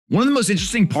One of the most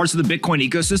interesting parts of the Bitcoin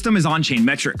ecosystem is on-chain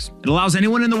metrics. It allows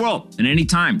anyone in the world at any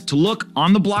time to look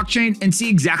on the blockchain and see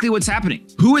exactly what's happening.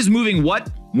 Who is moving what,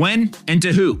 when, and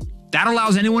to who. That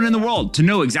allows anyone in the world to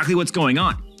know exactly what's going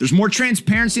on. There's more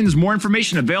transparency and there's more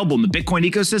information available in the Bitcoin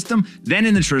ecosystem than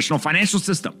in the traditional financial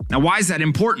system. Now, why is that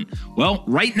important? Well,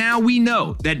 right now we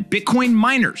know that Bitcoin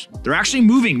miners, they're actually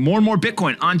moving more and more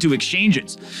Bitcoin onto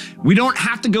exchanges. We don't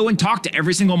have to go and talk to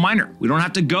every single miner. We don't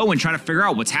have to go and try to figure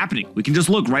out what's happening. We can just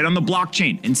look right on the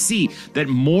blockchain and see that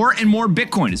more and more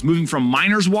Bitcoin is moving from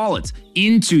miners' wallets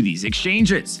into these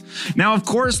exchanges. Now, of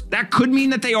course, that could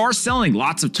mean that they are selling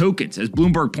lots of tokens, as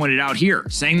Bloomberg pointed out here,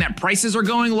 saying that prices are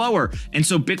going lower, and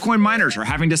so Bitcoin miners are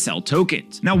having to sell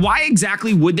tokens. Now, why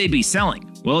exactly would they be selling?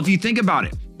 Well, if you think about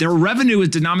it, their revenue is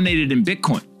denominated in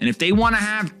Bitcoin. And if they want to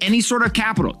have any sort of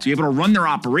capital to be able to run their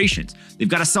operations, they've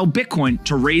got to sell Bitcoin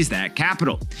to raise that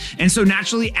capital. And so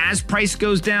naturally, as price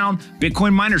goes down,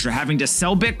 Bitcoin miners are having to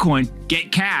sell Bitcoin,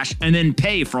 get cash, and then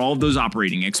pay for all of those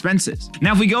operating expenses.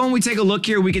 Now, if we go and we take a look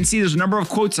here, we can see there's a number of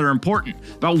quotes that are important.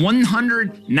 About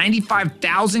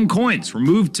 195,000 coins were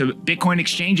moved to Bitcoin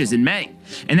exchanges in May.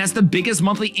 And that's the biggest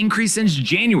monthly increase since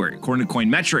January, according to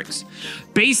Coinmetrics.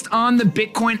 Based on the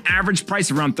Bitcoin average price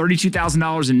of around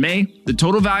 $32,000 in May, the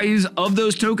total values of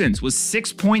those tokens was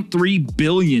 $6.3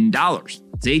 billion.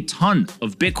 It's a ton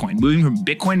of Bitcoin moving from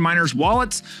Bitcoin miners'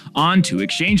 wallets onto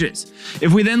exchanges.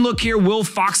 If we then look here, Will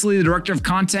Foxley, the director of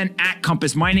content at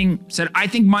Compass Mining, said, "I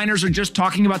think miners are just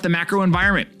talking about the macro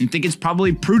environment and think it's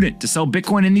probably prudent to sell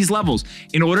Bitcoin in these levels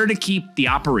in order to keep the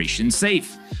operation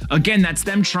safe." Again, that's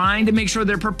them trying to make sure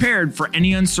they're prepared for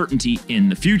any uncertainty in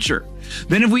the future.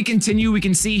 Then if we continue, we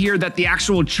can see here that the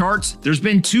actual charts, there's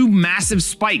been two massive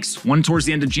spikes, one towards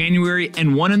the end of January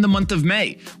and one in the month of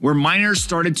May, where miners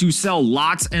started to sell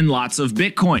lots and lots of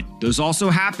Bitcoin. Those also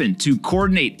happened to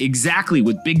coordinate exactly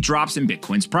with big drops in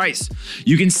Bitcoin's price.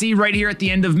 You can see right here at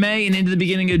the end of May and into the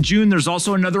beginning of June, there's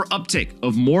also another uptick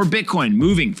of more Bitcoin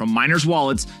moving from miners'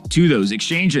 wallets to those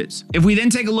exchanges. If we then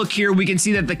take a look here, we can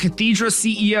see that the Cathedra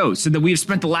CEO said that we have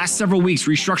spent the last several weeks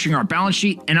restructuring our balance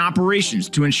sheet and operations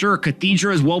to ensure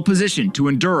Cathedra is well positioned to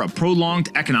endure a prolonged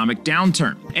economic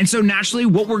downturn. And so naturally,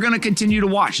 what we're going to continue to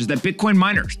watch is that Bitcoin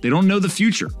miners, they don't know the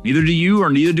future. Neither do you or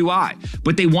neither do I,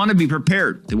 but they want to be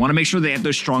prepared. They want to make sure they have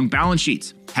those strong balance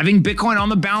sheets. Having Bitcoin on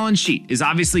the balance sheet is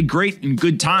obviously great in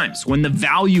good times when the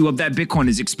value of that Bitcoin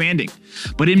is expanding.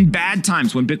 But in bad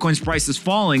times, when Bitcoin's price is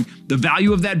falling, the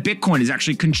value of that Bitcoin is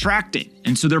actually contracting.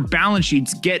 And so their balance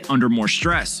sheets get under more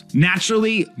stress.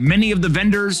 Naturally, many of the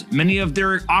vendors, many of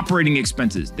their operating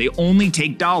expenses, they only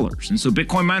take dollars. And so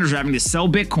Bitcoin miners are having to sell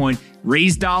Bitcoin,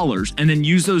 raise dollars, and then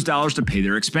use those dollars to pay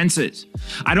their expenses.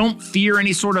 I don't fear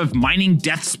any sort of mining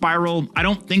death spiral. I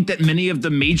don't think that many of the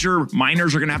major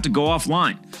miners are going to have to go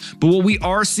offline. But what we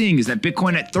are seeing is that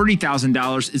Bitcoin at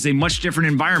 $30,000 is a much different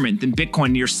environment than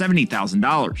Bitcoin near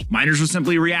 $70,000. Miners are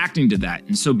simply reacting to that.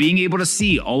 And so being able to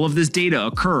see all of this data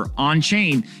occur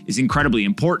on-chain is incredibly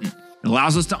important. It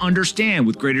allows us to understand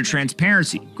with greater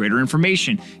transparency, greater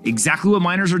information, exactly what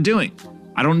miners are doing.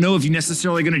 I don't know if you're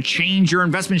necessarily going to change your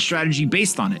investment strategy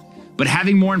based on it, but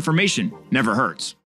having more information never hurts.